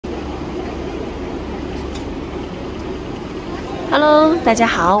Hello， 大家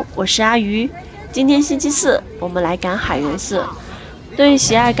好，我是阿鱼。今天星期四，我们来赶海源寺。对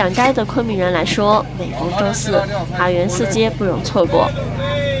喜爱赶街的昆明人来说，每逢周四，海源寺街不容错过。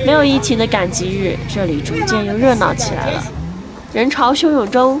没有疫情的赶集日，这里逐渐又热闹起来了。人潮汹涌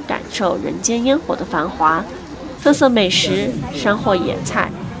中，感受人间烟火的繁华。特色美食、山货野菜、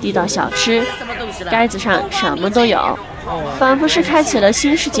地道小吃，街子上什么都有，仿佛是开启了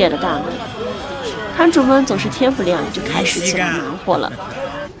新世界的大门。摊主们总是天不亮就开始起来忙活了，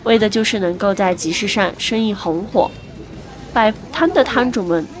为的就是能够在集市上生意红火。摆摊的摊主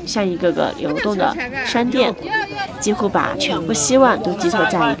们像一个个流动的商店，几乎把全部希望都寄托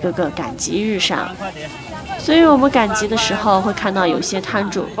在一个个赶集日上。所以我们赶集的时候会看到有些摊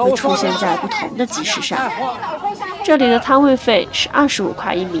主会出现在不同的集市上。这里的摊位费是25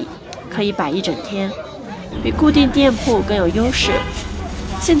块1米，可以摆一整天，比固定店铺更有优势。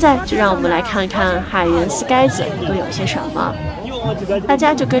现在就让我们来看看海源寺街子都有些什么，大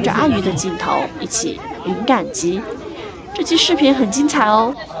家就跟着阿鱼的镜头一起云赶集。这期视频很精彩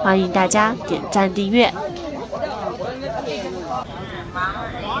哦，欢迎大家点赞订阅。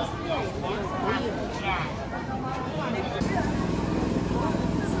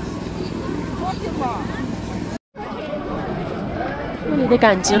这里的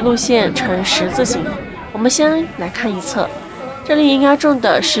赶集路线呈十字形，我们先来看一侧。这里应该种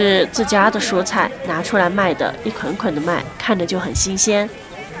的是自家的蔬菜，拿出来卖的，一捆捆的卖，看着就很新鲜。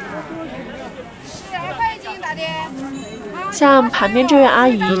像旁边这位阿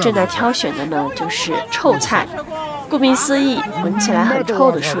姨正在挑选的呢，就是臭菜。顾名思义，闻起来很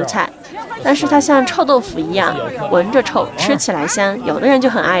臭的蔬菜，但是它像臭豆腐一样，闻着臭，吃起来香，有的人就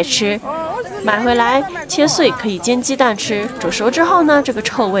很爱吃。买回来切碎可以煎鸡蛋吃，煮熟之后呢，这个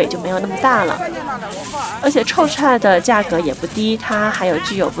臭味就没有那么大了。而且臭菜的价格也不低，它还有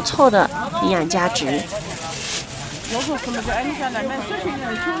具有不错的营养价值。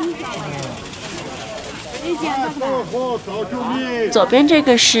左边这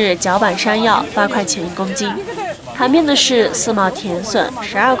个是脚板山药，8块钱1公斤，旁边的是四毛甜笋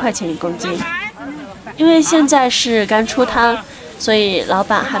，12块钱1公斤。因为现在是刚出摊，所以老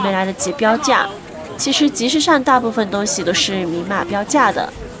板还没来得及标价。其实集市上大部分东西都是明码标价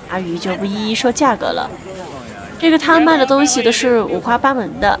的，阿鱼就不一一说价格了。这个摊卖的东西都是五花八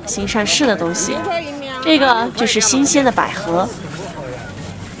门的新上市的东西，这个就是新鲜的百合，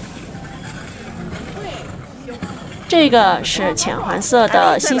这个是浅黄色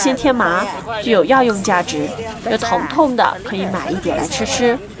的新鲜天麻，具有药用价值，有疼痛的可以买一点来吃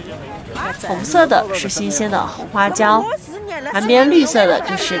吃。红色的是新鲜的红花椒，旁边绿色的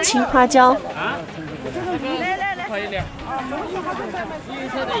就是青花椒。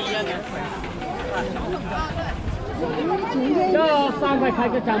要3块开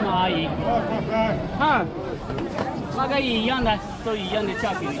个张吗，阿姨？啊，那个一样的，都一样的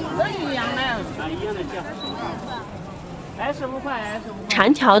价格。都一样的，一样的价。25块，25块。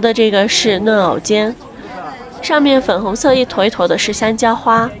长条的这个是嫩藕尖，上面粉红色一坨一坨的是香蕉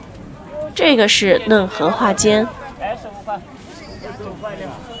花，这个是嫩荷花尖。25块，25块6。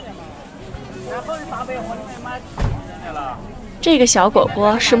然后8倍红菜卖了。这个小果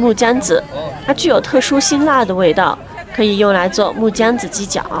果是木姜子，它具有特殊辛辣的味道，可以用来做木姜子鸡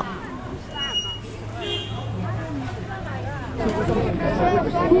脚。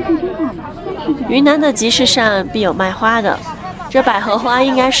云南的集市上必有卖花的，这百合花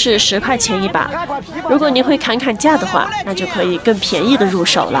应该是10块钱1把。如果你会砍价的话，那就可以更便宜的入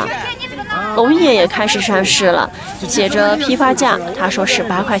手了。龙眼也开始上市了，写着批发价，他说是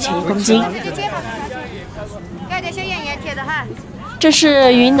8块钱1公斤。这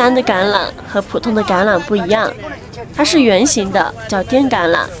是云南的橄榄，和普通的橄榄不一样，它是圆形的，叫滇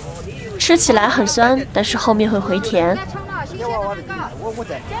橄榄，吃起来很酸，但是后面会回甜。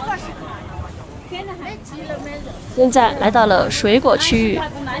现在来到了水果区域，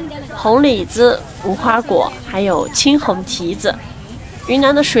红李子、无花果，还有青红提子。云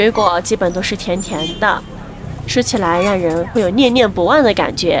南的水果基本都是甜甜的，吃起来让人会有念念不忘的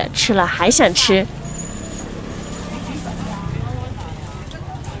感觉，吃了还想吃。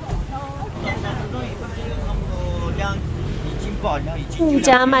这一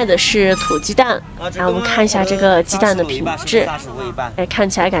家卖的是土鸡蛋，让我们看一下这个鸡蛋的品质，哎，看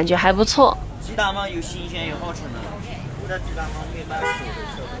起来感觉还不错。鸡蛋嘛，有新鲜有好吃的，这鸡蛋嘛没卖熟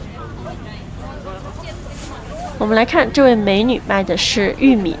的。我们来看这位美女卖的是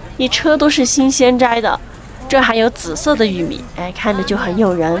玉米，一车都是新鲜摘的，这还有紫色的玉米，哎，看着就很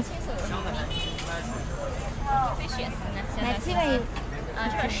诱人。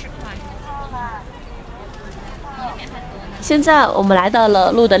现在我们来到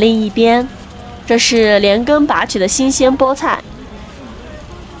了路的另一边，这是连根拔起的新鲜菠菜，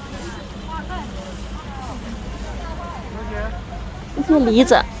这些梨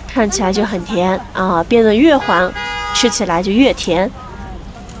子看起来就很甜啊，变得越黄，吃起来就越甜。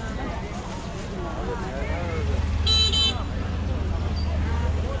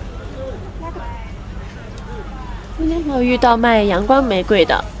今天还有遇到卖阳光玫瑰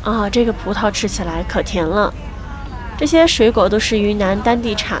的啊，这个葡萄吃起来可甜了。这些水果都是云南当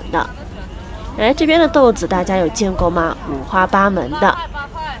地产的。哎，这边的豆子大家有见过吗？五花八门的。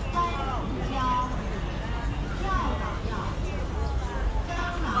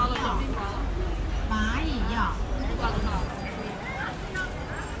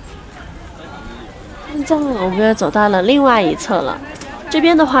现在我们又走到了另外一侧了，这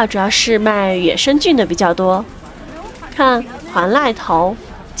边的话主要是卖野生菌的比较多，看黄赖头、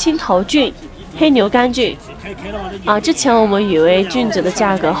青头菌、黑牛肝菌。之前我们以为菌子的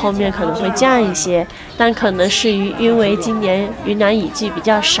价格后面可能会降一些，但可能是因为今年云南雨季比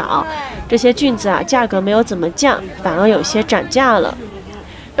较少，这些菌子价格没有怎么降，反而有些涨价了。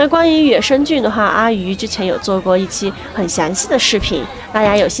那关于野生菌的话，阿鱼之前有做过一期很详细的视频，大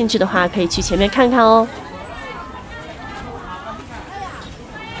家有兴趣的话可以去前面看看哦。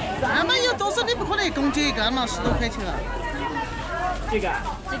咱们有多少你不可能一公斤一个嘛，10多块钱啊。这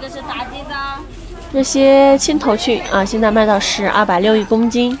个是大鸡子。这些青头菌现在卖到是260一公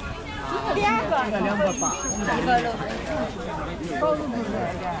斤。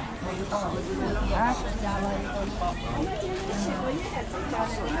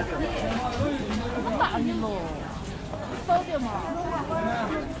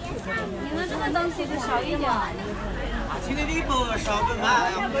你们这个东西就少一点。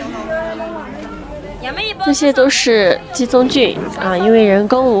这些都是鸡枞菌因为人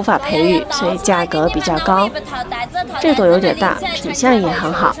工无法培育，所以价格比较高。这朵有点大，品相也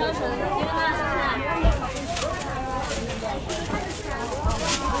很好。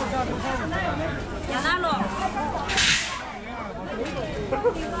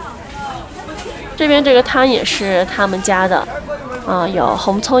这边这个汤也是他们家的有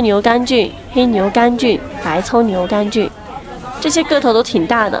红葱牛肝菌、黑牛肝菌、白葱牛肝菌，这些个头都挺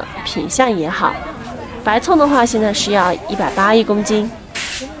大的，品相也好。白葱的话，现在是要180一公斤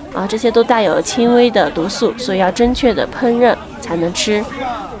这些都带有轻微的毒素，所以要正确的烹饪才能吃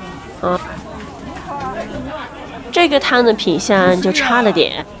这个汤的品相就差了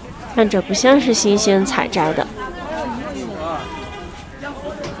点，看着不像是新鲜采摘的。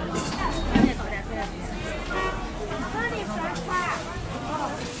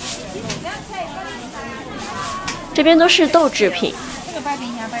这边都是豆制品。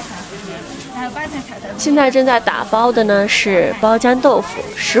现在正在打包的呢是包浆豆腐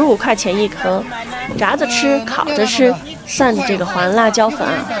，15块钱一颗，炸着吃、烤着吃，蘸着这个黄辣椒粉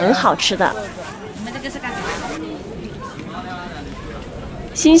很好吃的。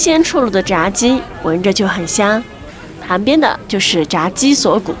新鲜出炉的炸鸡，闻着就很香。旁边的就是炸鸡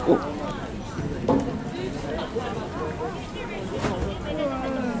锁骨。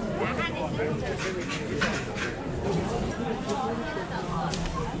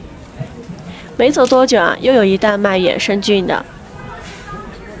没走多久又有一档卖野生菌的。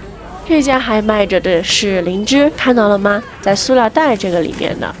这家还卖着的是灵芝，看到了吗？在塑料袋这个里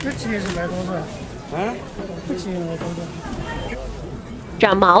面的。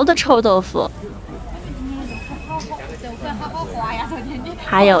长毛的臭豆腐。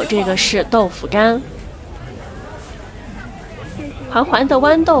还有这个是豆腐干。黄黄的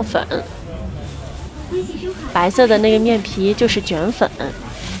豌豆粉。白色的那个面皮就是卷粉。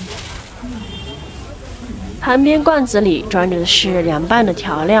旁边罐子里装着的是凉拌的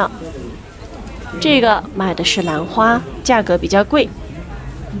调料，这个卖的是兰花，价格比较贵。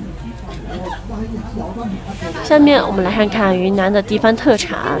下面我们来看看云南的地方特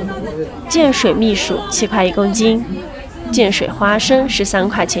产：建水蜜薯7块1公斤，建水花生13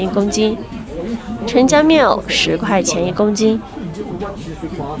块钱1公斤，澄江面藕10块钱1公斤。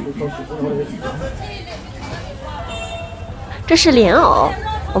这是莲藕，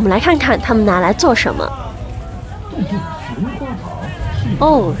我们来看看他们拿来做什么。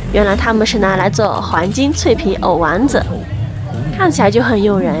原来他们是拿来做黄金脆皮藕丸子，看起来就很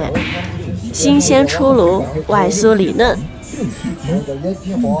诱人哎！新鲜出炉，外酥里嫩。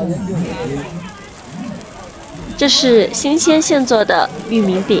这是新鲜现做的玉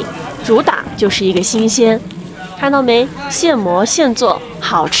米饼，主打就是一个新鲜，看到没？现磨现做，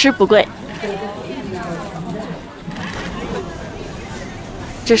好吃不贵。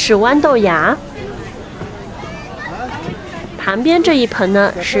这是豌豆芽。旁边这一盆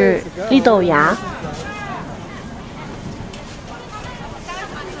呢是绿豆芽，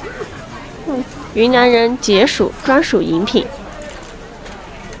云南人解暑专属饮品。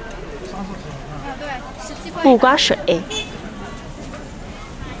木瓜水，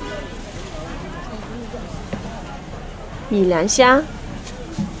米凉虾，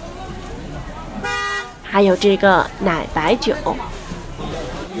还有这个奶白酒。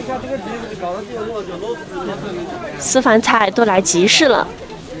私房菜都来集市了，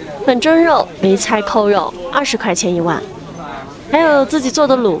粉蒸肉、梅菜扣肉20块钱1碗，还有自己做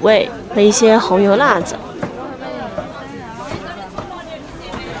的卤味和一些红油辣子。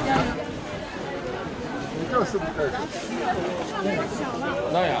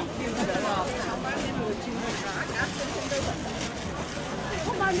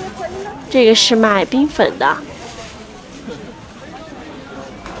这个是卖冰粉的。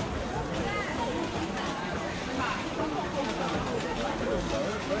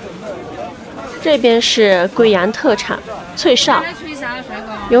这边是贵阳特产脆哨，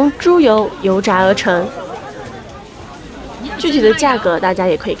用猪油油炸而成。具体的价格大家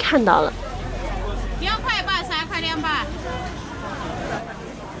也可以看到了。2块半，3块2半。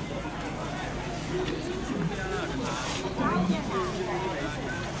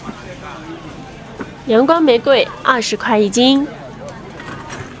阳光玫瑰20块1斤。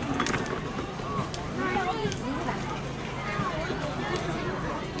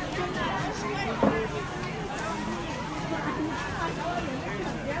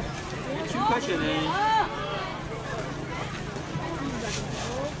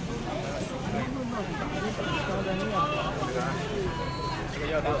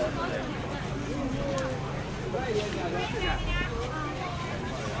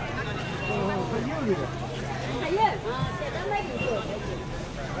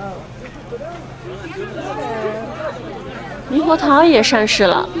猕猴桃也上市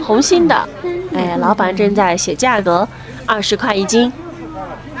了，红心的。哎，老板正在写价格，20块1斤。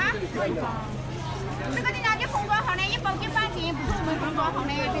这个人家的红包好的，1包给半斤，不是我们分装好的，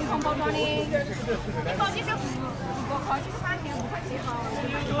这是红包装的，1包就是5个好，就是半斤5块钱好。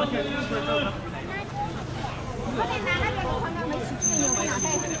我在那边的话呢，没吃鸡肉，不拿带。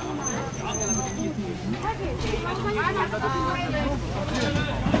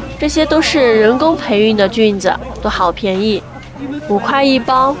这些都是人工培育的菌子，都好便宜，5块1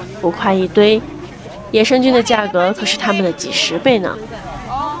包，5块1堆。野生菌的价格可是他们的几10倍呢。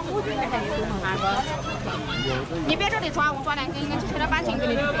你别这里抓，我抓2斤，应该只吃了半斤给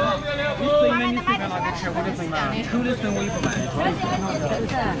你就可以了。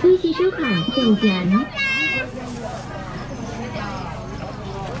微信收款送钱。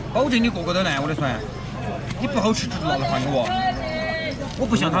保证你个个都来我的船，你不好吃就拿着还给我。我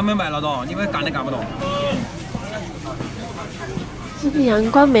不像他们卖了的，你们干都干不到。这个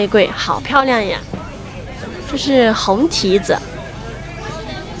阳光玫瑰好漂亮呀！这是红提子、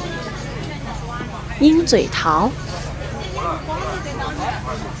鹰嘴桃、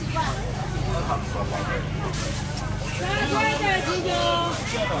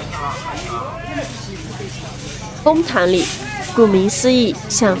枫糖李，顾名思义，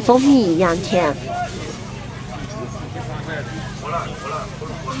像蜂蜜一样甜。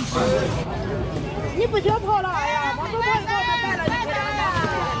你不就跑了？哎呀，我都快给我带了，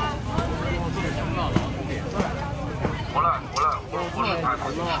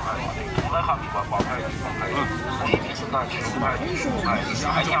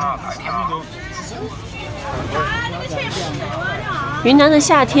你云南的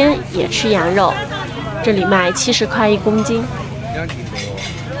夏天也吃羊肉，这里卖70块1公斤。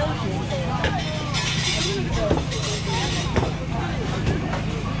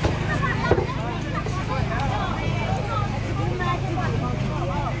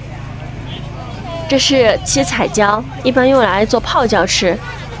这是七彩椒，一般用来做泡椒吃。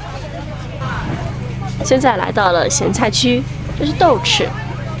现在来到了咸菜区，这是豆豉、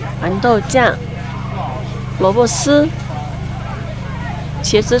豌豆酱、萝卜丝、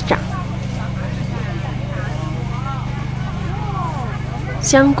茄子掌、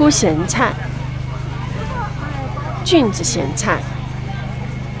香菇咸菜、菌子咸菜。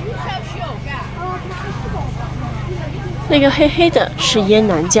那个黑黑的是椰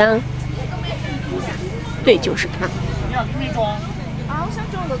南姜。对，就是它。你要米装啊？我想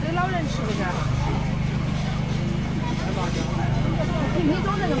做了给老人吃的噻。你米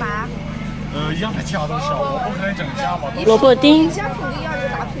装这个吗？一样的价都小，我不可能整价嘛。萝卜丁、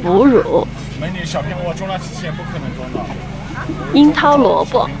腐乳、美女小片我装了之前不可能装的。樱桃萝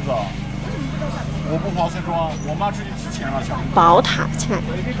卜。我不划算装，我妈出去提钱了，小片。宝塔菜。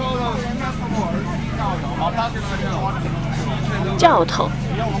酵头。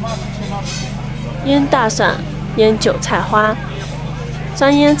腌大蒜、腌韭菜花、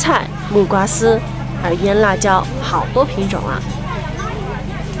酸腌菜、木瓜丝，还有腌辣椒，好多品种啊！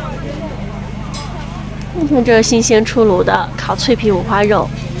看看这新鲜出炉的烤脆皮五花肉，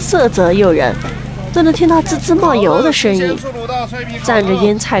色泽诱人。都能听到滋滋冒油的声音，蘸着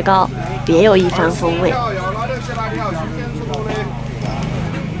腌菜膏，别有一番风味。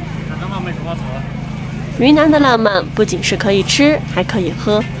云南的浪漫不仅是可以吃，还可以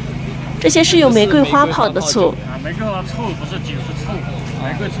喝。这些是用玫瑰花泡的醋。玫瑰花醋不是酒，是醋，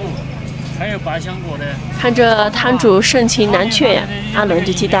玫瑰醋，还有百香果的。看着摊主盛情难却呀，阿伦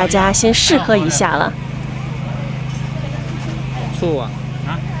就替大家先试喝一下了。醋啊？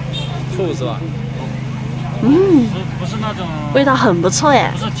醋是吧？不是那种。味道很不错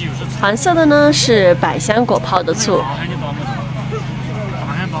哎。不是酒，是醋。黄色的呢是百香果泡的醋。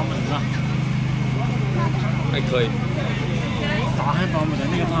还可以。大海保姆的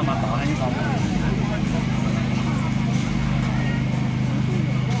那个嘛，大海保姆。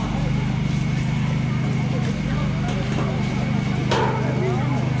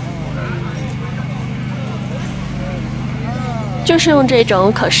就是用这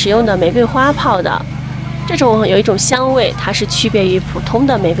种可食用的玫瑰花泡的，这种有一种香味，它是区别于普通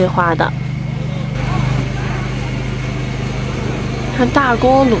的玫瑰花的。看大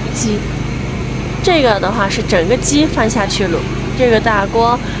锅卤鸡。这个的话是整个鸡放下去卤，这个大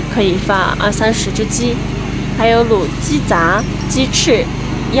锅可以放20-30只鸡，还有卤鸡杂、鸡翅、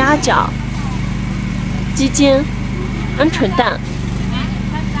鸭脚、鸡尖、鹌鹑蛋。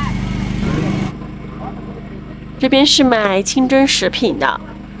这边是卖清真食品的，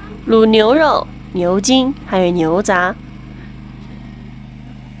卤牛肉、牛筋还有牛杂，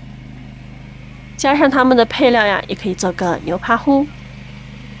加上他们的配料呀，也可以做个牛扒糊。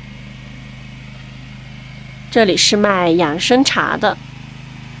这里是卖养生茶的，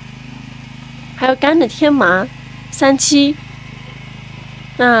还有干的天麻、三七。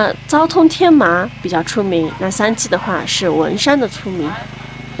那昭通天麻比较出名，那三七的话是文山的出名。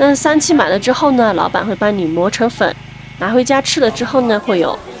那三七买了之后呢，老板会帮你磨成粉，拿回家吃了之后呢，会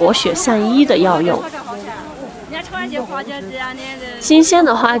有活血散瘀的药用。新鲜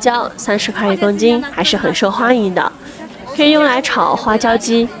的花椒30块1公斤，还是很受欢迎的，可以用来炒花椒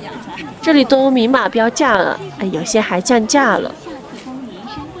鸡。这里都明码标价了，有些还降价了。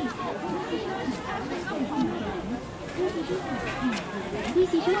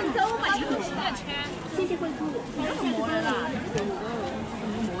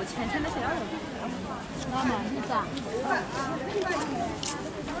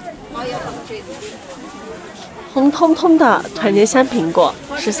红彤彤的团结香苹果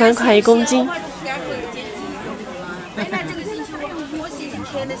13块1公斤。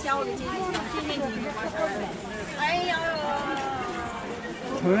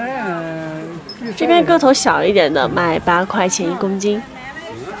这边个头小一点的卖8块钱1公斤。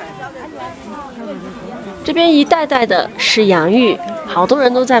这边一袋袋的是洋芋，好多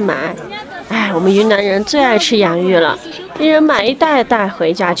人都在买。我们云南人最爱吃洋芋了，一人买一袋带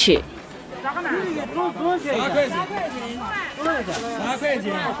回家去。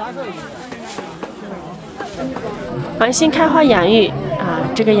黄心开花洋芋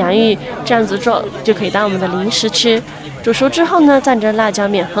这个洋芋这样子做就可以当我们的零食吃，煮熟之后呢，蘸着辣椒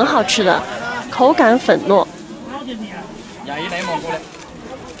面，很好吃的，口感粉糯。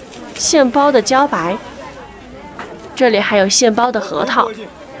现包的茭白，这里还有现包的核桃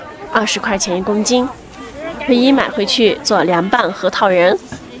，20块钱1公斤，可以买回去做凉拌核桃仁。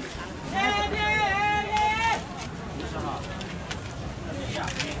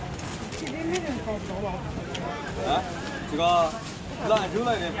这个兰州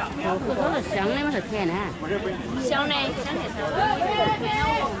来的，香的吗？是甜的？香的，香的。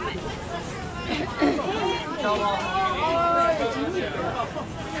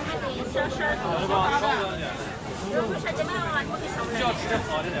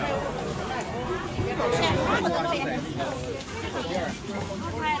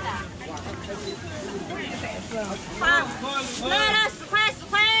来了4块4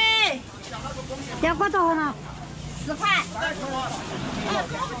块，要多少呢？4块。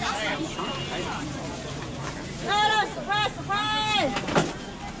来了4块4块。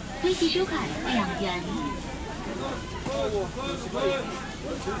微信收款2元。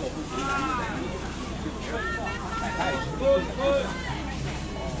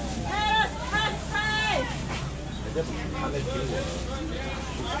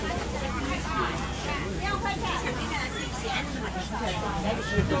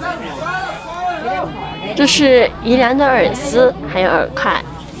这是宜良的饵丝，还有饵块。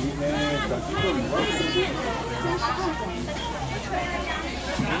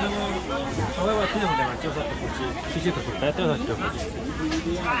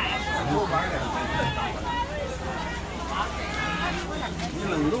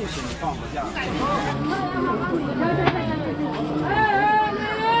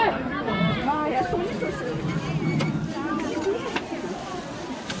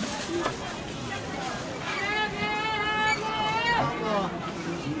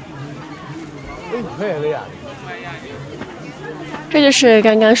这就是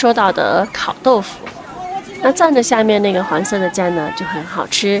刚刚说到的烤豆腐，那蘸着下面那个黄色的酱呢，就很好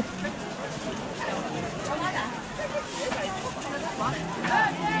吃。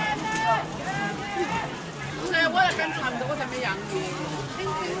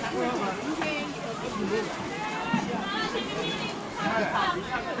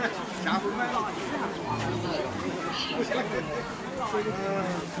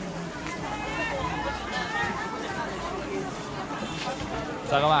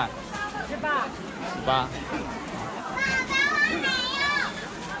咋个卖？18。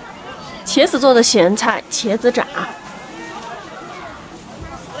茄子做的咸菜，茄子炸。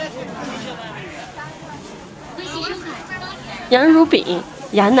羊乳饼，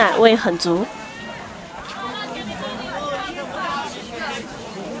羊奶味很足。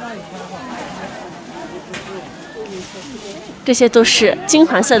这些都是金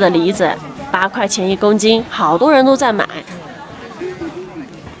黄色的梨子，8块钱1公斤，好多人都在买。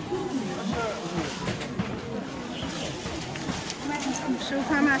收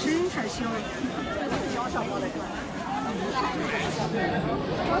款嘛，声音太小了。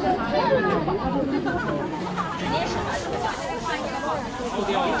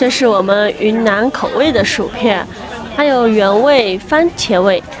这是我们云南口味的薯片，还有原味、番茄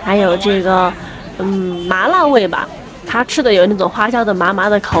味，还有这个麻辣味吧。它吃的有那种花椒的麻麻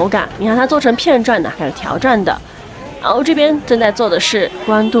的口感。你看它做成片状的，还有条状的。然后这边正在做的是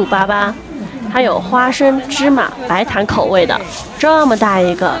官肚粑，还有花生、芝麻、白糖口味的，这么大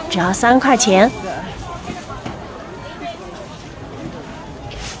一个，只要3块钱。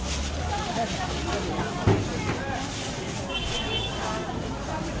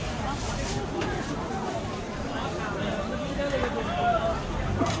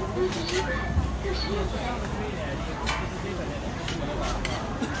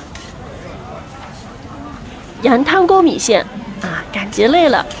羊汤锅米线啊，赶集累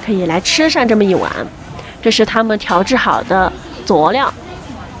了可以来吃上这么一碗。这是他们调制好的佐料。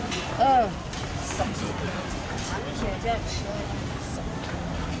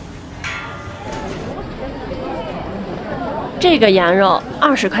这个羊肉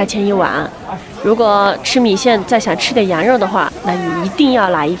20块钱一碗，如果吃米线再想吃点羊肉的话，那你一定要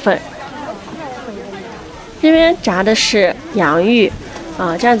来一份。这边炸的是洋芋。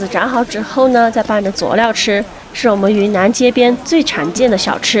这样子炸好之后呢，再拌着佐料吃，是我们云南街边最常见的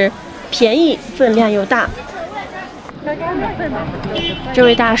小吃，便宜，分量又大。这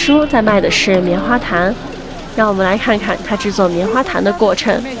位大叔在卖的是棉花糖，让我们来看看他制作棉花糖的过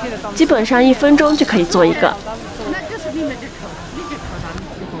程，基本上1分钟就可以做一个。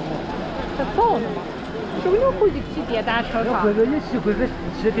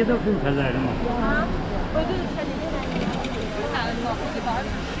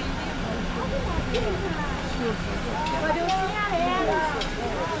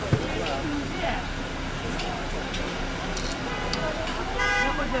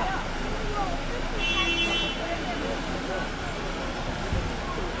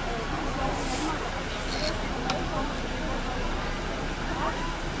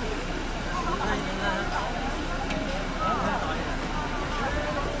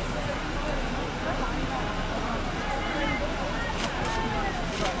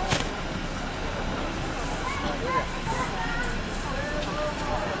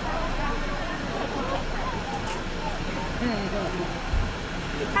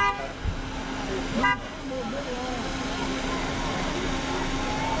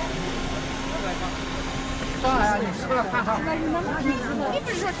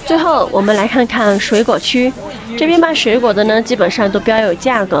最后我们来看看水果区，这边卖水果的呢，基本上都标有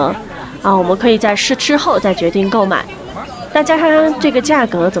价格我们可以在试吃后再决定购买。大家看看这个价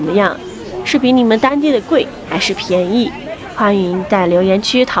格怎么样？是比你们当地的贵还是便宜？欢迎在留言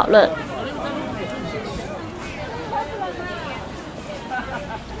区讨论。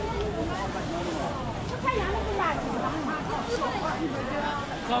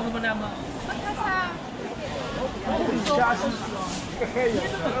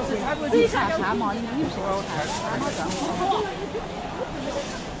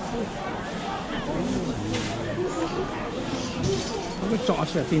炸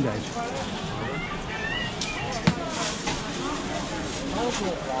起来顶在一起。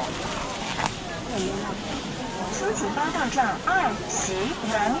初级8到站2席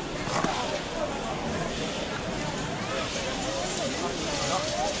人。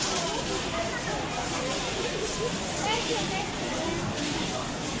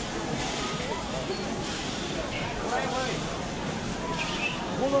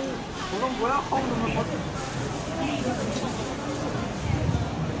我们不要好那么好。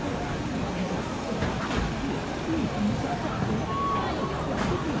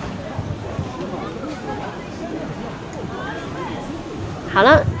好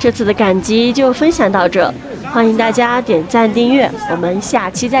了，这次的赶集就分享到这，欢迎大家点赞订阅，我们下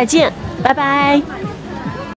期再见，拜拜。